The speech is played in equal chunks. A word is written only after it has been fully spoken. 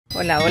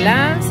Hola,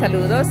 hola,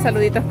 saludos,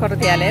 saluditos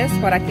cordiales.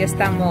 Por aquí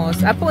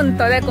estamos a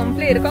punto de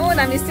cumplir con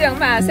una misión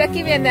más. Y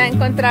aquí viene a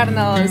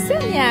encontrarnos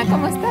Sonia.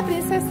 ¿Cómo está,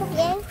 princesa?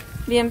 Bien.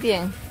 Bien,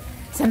 bien.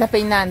 Se anda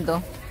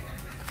peinando.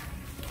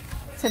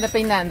 Se anda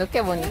peinando.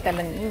 Qué bonita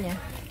la niña.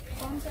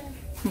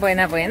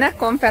 Buena, buena.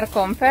 Comper.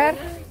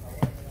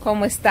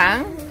 ¿Cómo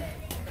están?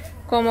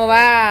 ¿Cómo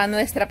va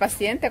nuestra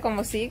paciente?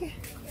 ¿Cómo sigue?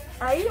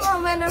 Ahí más o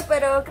menos,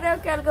 pero creo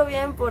que algo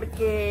bien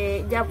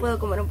porque ya puedo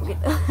comer un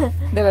poquito.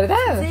 ¿De verdad?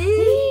 Sí,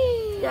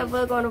 ya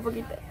puedo comer un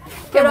poquito.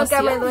 Qué Pero que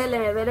emoción. me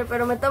duele,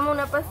 pero me tomo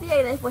una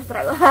pastilla y después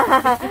trago.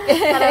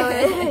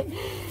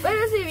 Pero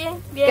sí, bien.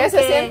 ¿Qué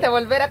se siente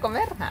volver a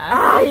comer?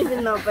 Ay,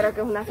 no, pero que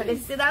es una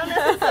felicidad,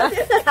 una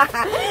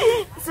sensación.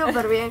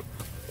 Súper bien.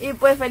 Y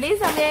pues feliz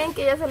también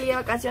que ya salí de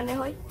vacaciones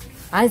hoy.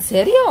 ¿Ah, en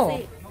serio?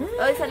 Sí,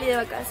 hoy salí de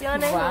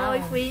vacaciones, Wow. hoy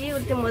fui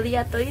último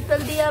día, todito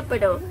el día,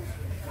 pero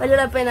valió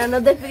la pena.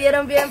 Nos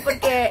despidieron bien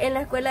porque en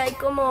la escuela hay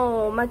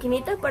como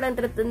maquinitas para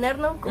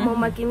entretenernos, como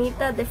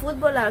maquinitas de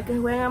fútbol a que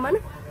juegan a mano.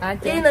 Ah,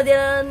 ya. Y nos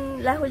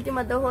dieron las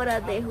últimas 2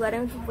 horas de jugar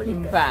en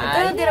futbolito.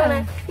 Vaya.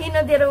 Entonces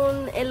nos dieron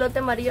un elote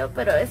amarillo,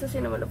 pero eso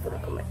sí no me lo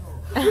pude comer.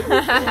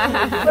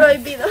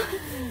 Prohibido.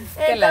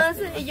 Qué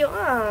Entonces, y yo,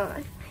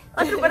 ay,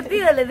 otro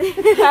partido le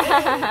dije.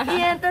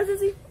 Y entonces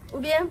sí,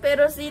 bien,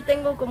 pero sí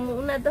tengo como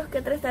unas 2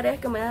 que 3 tareas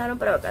que me dejaron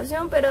para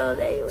vacación, pero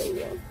de ahí voy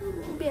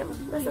bien,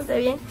 bastante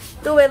bien.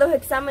 Tuve 2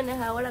 exámenes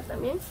ahora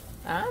también.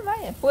 Ah,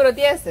 vaya, puro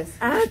 10.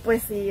 Ah,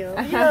 pues sí, obvio,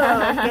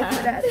 hay que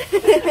esperar.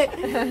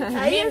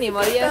 Ahí Mínimo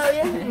así que 10. todo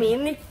bien,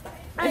 mínimo.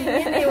 Ay,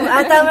 mínimo,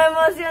 hasta me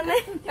emocioné.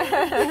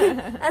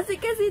 Así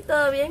que sí,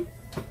 todo bien,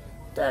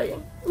 todo bien.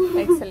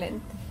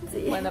 Excelente.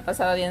 Sí. Bueno, ha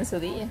pasado bien su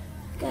día.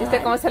 Cabal. ¿Y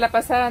usted cómo se la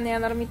pasaba, niña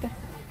Normita?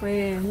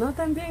 Pues no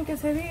tan bien que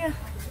ese día,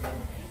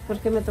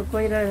 porque me tocó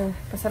ir a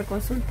pasar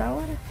consulta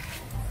ahora.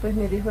 Pues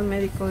me dijo el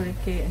médico de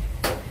que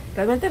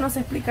realmente no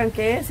se explican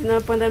qué es, y no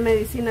me pueden dar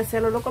medicina hacia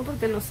lo loco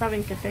porque no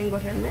saben qué tengo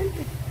realmente.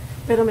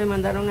 Pero me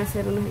mandaron a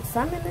hacer unos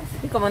exámenes.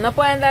 Y como no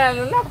pueden dar a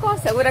lo loco,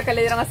 seguro que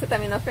le dieron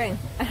acetaminofén.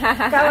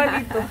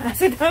 Cabalito,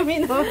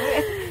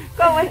 acetaminofén.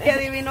 ¿Cómo es que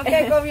adivino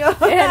qué comió?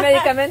 Es el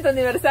medicamento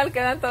universal que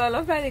dan todos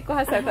los médicos,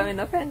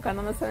 acetaminofén,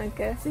 cuando no saben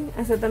qué es. Sí,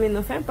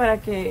 acetaminofén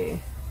porque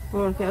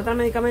otro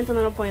medicamento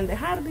no lo pueden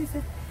dejar,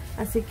 dice.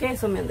 Así que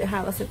eso me han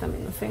dejado,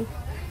 acetaminofén.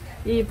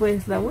 Y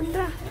pues la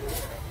ultra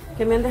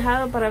que me han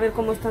dejado para ver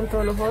cómo están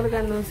todos los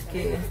órganos,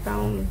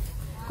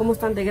 cómo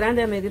están de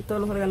grande, a medir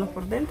todos los órganos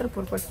por dentro,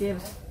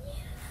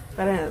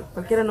 para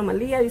cualquier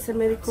anomalía, dice el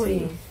médico.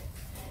 Sí.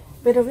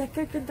 Pero ve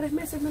que en 3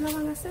 meses me lo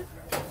van a hacer.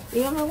 Y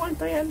yo no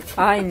aguanto ya.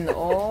 Ay,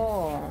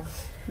 no.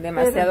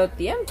 Demasiado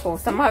tiempo.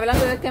 Estamos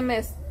hablando de qué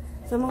mes.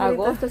 Somos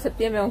Agosto, ahorita-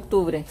 septiembre,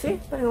 octubre. Sí,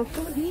 para en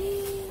octubre.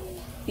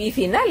 Y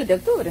finales de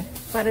octubre.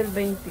 Para el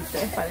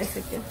 23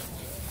 parece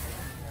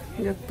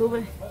que de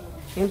octubre.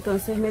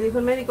 Entonces me dijo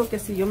el médico que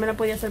si yo me la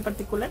podía hacer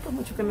particular, pues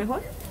mucho que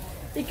mejor.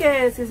 Y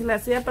que si se la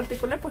hacía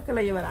particular, pues que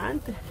la llevara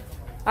antes.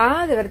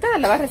 Ah, ¿de verdad?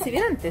 ¿La vas a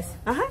recibir antes?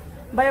 Ajá.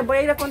 Voy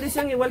a ir a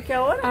condición igual que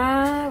ahora.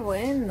 Ah,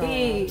 bueno.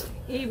 Y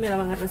me la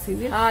van a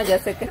recibir. Ah, ya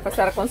sé que es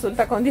pasar a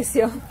consulta a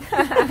condición.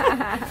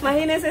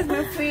 Imagínense,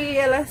 me fui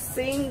a las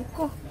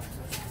 5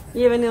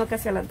 y he venido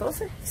casi a las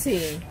 12.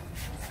 Sí,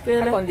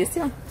 Pero a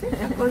condición. Sí,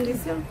 a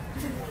condición.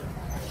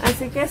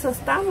 Así que eso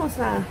estamos.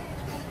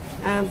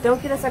 Tengo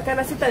que ir a sacar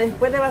la cita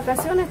después de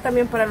vacaciones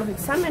también para los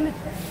exámenes,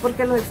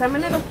 porque los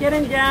exámenes los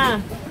quieren ya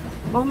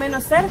más o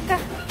menos cerca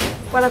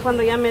para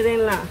cuando ya me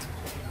den la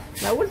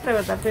ultra,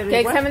 ¿verdad? Pero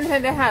 ¿Qué igual, exámenes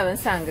han dejado en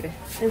sangre?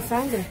 en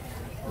sangre.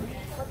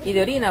 ¿Y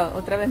de orina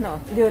otra vez no?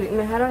 Me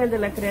dejaron el de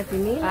la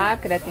creatinina. Ah,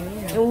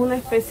 creatinina. Es una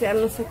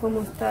especial, no sé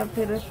cómo está,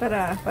 pero es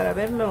para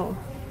verlo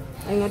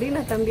en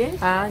orina también.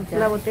 Ah, ya.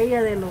 La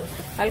botella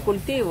Al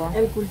cultivo.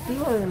 el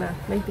cultivo de las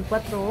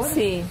 24 horas.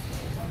 Sí,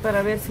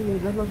 Para ver si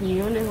los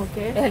millones o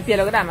qué. es el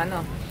pielograma,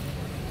 ¿no?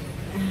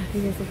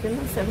 Fíjense que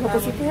no sé. Lo que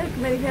sí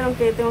que me dijeron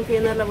que tengo que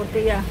llenar la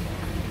botella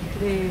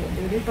de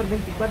orina por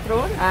 24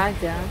 horas Ah,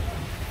 ya.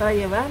 para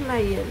llevarla,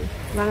 y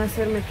van a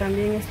hacerme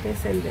también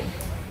es el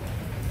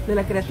de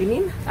la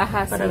creatinina.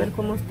 Ajá, para sí. ver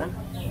cómo está.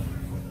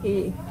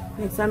 Y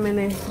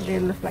exámenes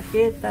de las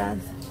plaquetas,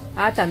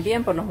 Ah,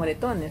 también por los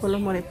moretones. por los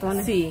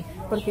moretones. Sí.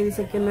 Porque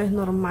dice que no es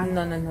normal.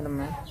 No, no es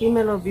normal. Y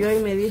me lo vio y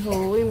me dijo,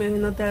 uy,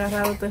 no te ha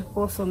agarrado tu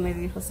esposo, me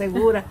dijo,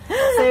 segura,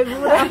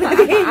 segura, me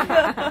dijo.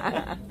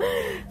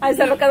 Ay,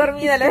 se loca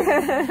dormida.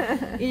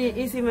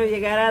 Y si me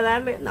llegara a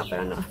darle, no,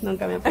 pero no,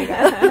 nunca me ha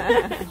pegado.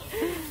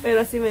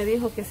 Pero sí me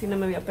dijo que sí no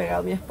me había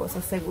pegado mi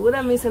esposo.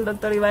 Segura, me dice el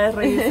doctor, iba a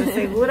reírse,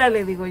 segura,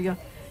 le digo yo.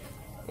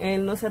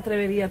 Él no se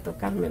atrevería a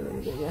tocarme, le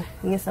digo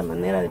yo, en esa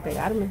manera de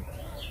pegarme.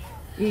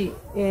 Y,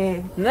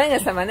 No en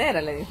esa manera,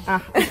 le dije.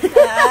 ah.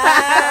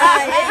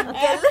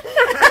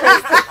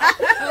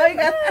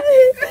 Oiga.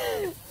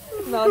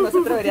 No, no se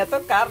atrevería a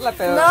tocarla,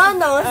 pero... No,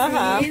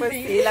 Ajá, sí, pues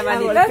sí. sí, la A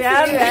manita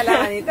golpearla. sí, la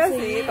manita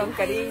sí, con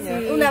cariño.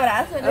 Sí. Un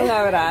abrazo, ¿no? Un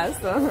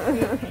abrazo.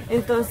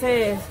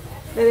 Entonces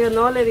le digo,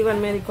 no, le digo al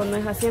médico, no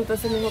es así.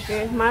 Entonces me dijo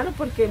que es malo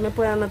porque me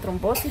puede dar una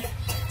trombosis.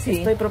 Sí.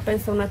 Estoy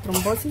propensa a una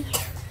trombosis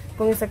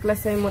con esa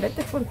clase de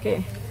moretes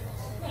porque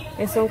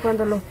Son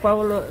cuando los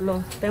coágulos,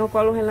 tengo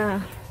coágulos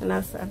en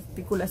las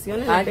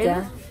articulaciones, en las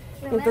venas.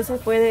 Entonces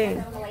puede,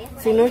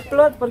 si no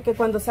explota, porque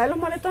cuando salen los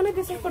moretones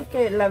dicen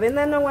porque la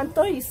vena no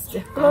aguantó y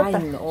explota.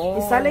 Ay, no.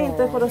 Y salen,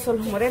 entonces por eso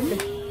los moretes.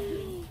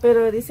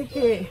 Pero dice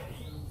que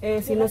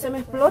si no se me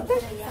explota,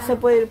 se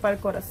puede ir para el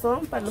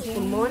corazón, para los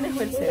pulmones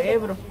o el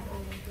cerebro.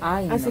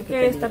 Ay, así no,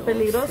 que está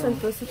peligroso,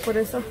 entonces por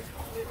eso.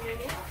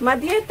 Más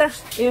dieta.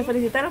 Y me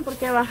felicitaron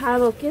porque he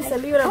bajado 15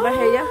 libras,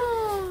 bajé ya.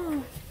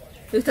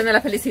 ¿Y usted no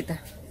la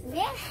felicita?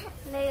 Bien,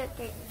 le digo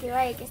que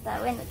vaya, que está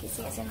bueno, que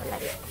siga haciendo la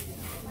dieta.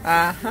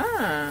 Ajá.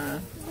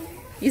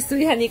 ¿Y su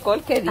hija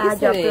Nicole qué dice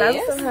yo de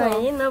aplausos eso?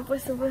 ahí, no,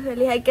 pues súper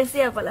feliz. Hay que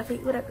sea para la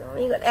figura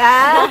conmigo.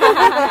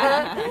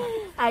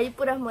 Ahí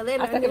puras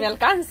modelos. Hasta que me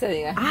alcance,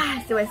 diga.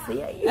 Se va a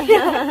decir ahí.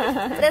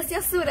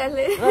 Preciosura,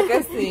 le ¿No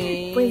que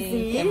sí? Pues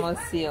sí. Qué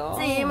emoción.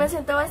 Sí, me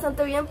siento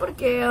bastante bien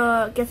porque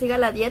que siga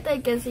la dieta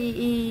y que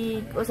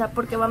sí, o sea,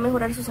 porque va a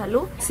mejorar su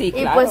salud. Sí, y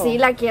claro. pues sí,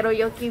 la quiero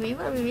yo aquí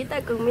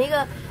vivita conmigo.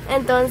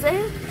 Entonces,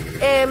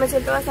 me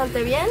siento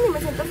bastante bien y me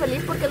siento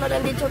feliz porque no le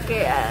han dicho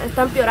que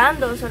está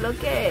empeorando, solo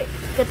que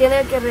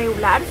tiene que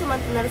regularse,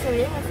 mantenerse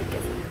bien, así que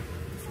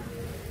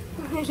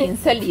sí.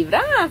 15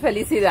 libras,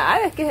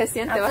 felicidades, que se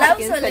siente Aplauso, bajar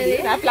 15 le libras.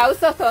 dije.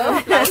 Aplausos, todos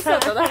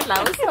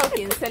aplausos,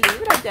 15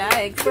 libras ya,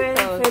 Pues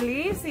éxito.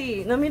 feliz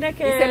y no mira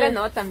que Y se le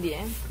nota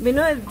también.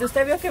 vino,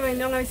 usted vio que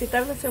vinieron a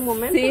visitarme hace un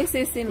momento.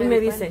 Sí, y me me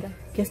di dice, cuenta.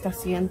 ¿qué está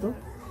haciendo?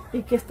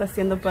 ¿Y qué está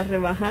haciendo para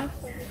rebajar?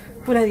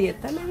 Pura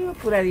dieta, le digo,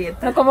 pura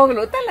dieta. No como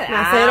gluten.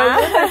 Cero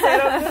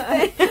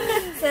gluten,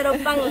 Cero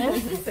pan,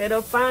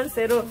 cero pan,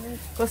 cero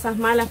cosas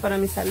malas para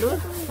mi salud.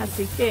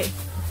 Así que,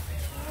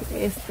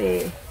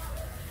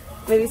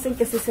 me dicen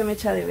que sí se me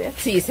echa de ver.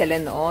 Sí, se le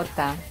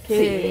nota.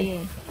 Sí.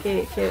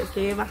 Que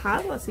he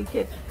bajado, así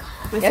que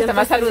me Ya está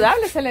más feliz.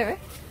 saludable, se le ve.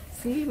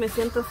 Sí, me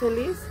siento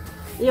feliz.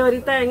 Y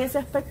ahorita en ese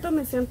aspecto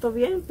me siento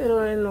bien,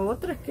 pero en lo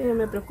otro es que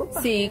me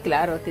preocupa. Sí,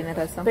 claro, tiene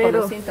razón, por Pero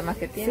los síntomas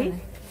que tiene. Sí,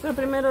 pero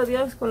primero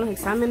Dios, con los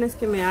exámenes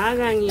que me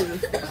hagan y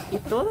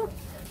todo,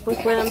 pues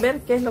puedan ver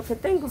qué es lo que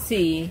tengo.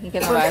 Sí, y que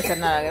no va a ser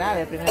nada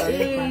grave, primero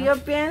Dios, Y bueno. yo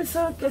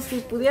pienso que si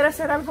pudiera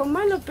ser algo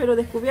malo, pero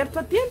descubierto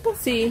a tiempo,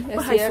 Sí, es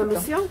pues hay cierto.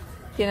 solución.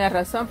 Tiene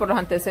razón, por los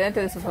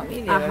antecedentes de su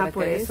familia. Ajá, ¿verdad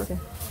por que eso. dice?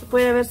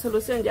 Puede haber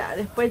solución ya,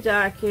 después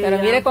ya que... Pero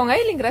ya- mire, con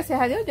Eileen,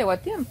 gracias a Dios, llegó a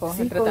tiempo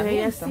Sí, el con ella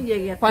tratamiento. sí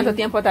llegué a ¿Cuánto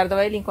tiempo. tiempo tardó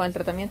Eileen con el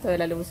tratamiento de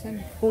la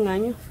leucemia? 1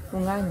 año.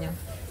 1 año.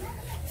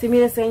 Sí,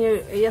 mire, ese año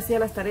ella hacía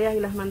las tareas y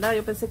las mandaba,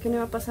 yo pensé que no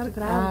iba a pasar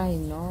grave. Ay,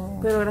 no.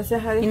 Pero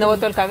gracias a Dios... ¿Y no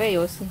botó el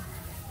cabello, sí?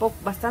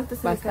 Bastante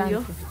se Bastante. me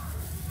cayó.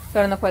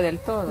 Pero no fue del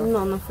todo.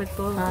 No fue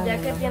todo. Ah. ya Ay,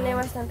 que no. tiene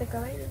bastante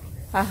cabello.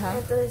 Ajá.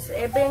 Entonces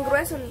es bien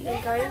grueso,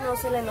 el cabello no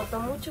se le notó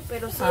mucho,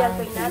 pero sí Ay, al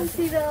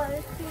peinarse.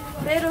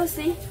 Pero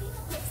sí,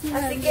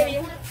 así que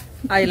bien.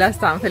 Ahí la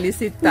están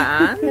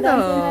felicitando.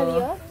 Gracias a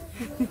Dios.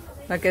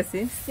 ¿A que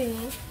sí? Sí.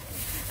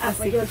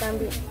 Pues yo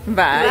también.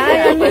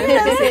 Vaya, pueden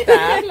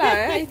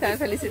felicitarla, ¿eh? Ahí están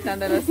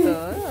felicitándolos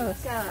todos.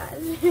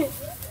 Cabal.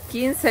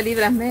 15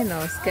 libras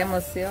menos, qué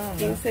emoción.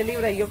 15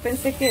 libras. Yo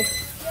pensé que,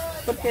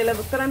 porque la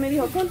doctora me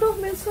dijo, con 2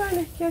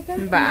 mensuales que acá.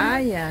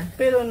 Vaya.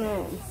 Pero no,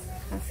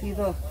 ha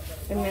sido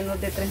en menos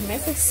de 3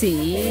 meses.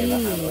 Sí. He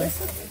bajado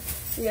eso.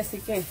 Y así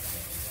que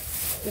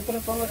yo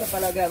propongo que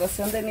para la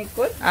graduación de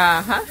Nicole,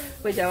 Ajá.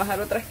 pues ya bajar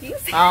otras 15.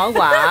 Oh,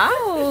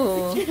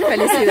 wow.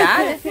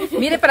 Felicidades.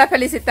 Mire, para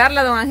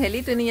felicitarla, don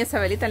Angelito y niña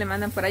Isabelita le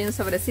mandan por ahí un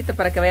sobrecito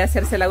para que vaya a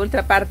hacerse la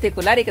ultra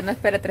particular y que no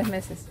espere 3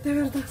 meses. ¿De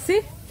verdad? ¿Sí?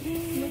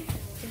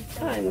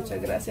 Ay,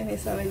 muchas gracias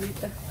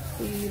Isabelita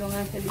y don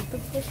Angelito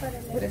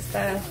por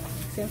estar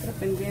siempre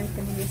pendientes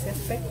en ese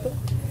aspecto.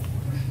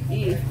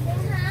 Y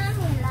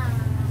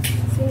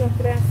sí, no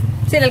creas,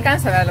 Sí, le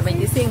alcanza, ¿verdad? Los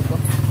 25.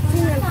 sí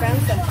me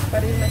alcanza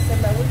para irme a hacer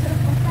la ultra.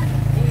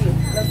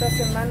 Y la otra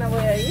semana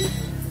voy a ir,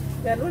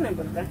 ya lunes,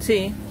 ¿verdad?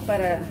 Sí.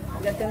 Para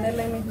ya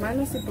tenerla en mis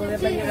manos y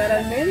poderla llevar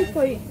al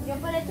médico y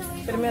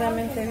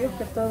primeramente Dios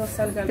que todo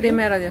salga bien.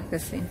 Primero Dios que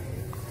sí.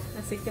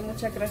 Así que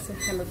muchas gracias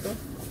a los dos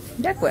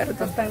De acuerdo.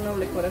 por tan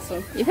noble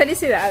corazón. Y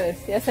felicidades.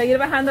 Y a seguir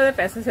bajando de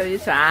peso, se ha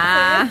dicho.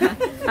 Ah,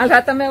 al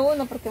rato me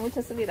uno porque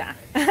mucho subirá.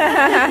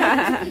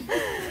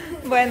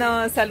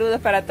 Bueno, saludos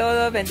para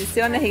todos,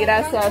 bendiciones y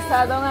gracias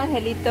a don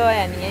Angelito y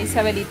a niña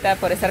Isabelita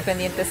por estar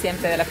pendientes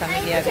siempre de la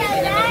familia de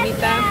doña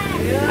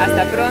Normita.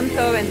 Hasta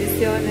pronto,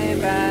 bendiciones,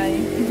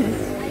 bye.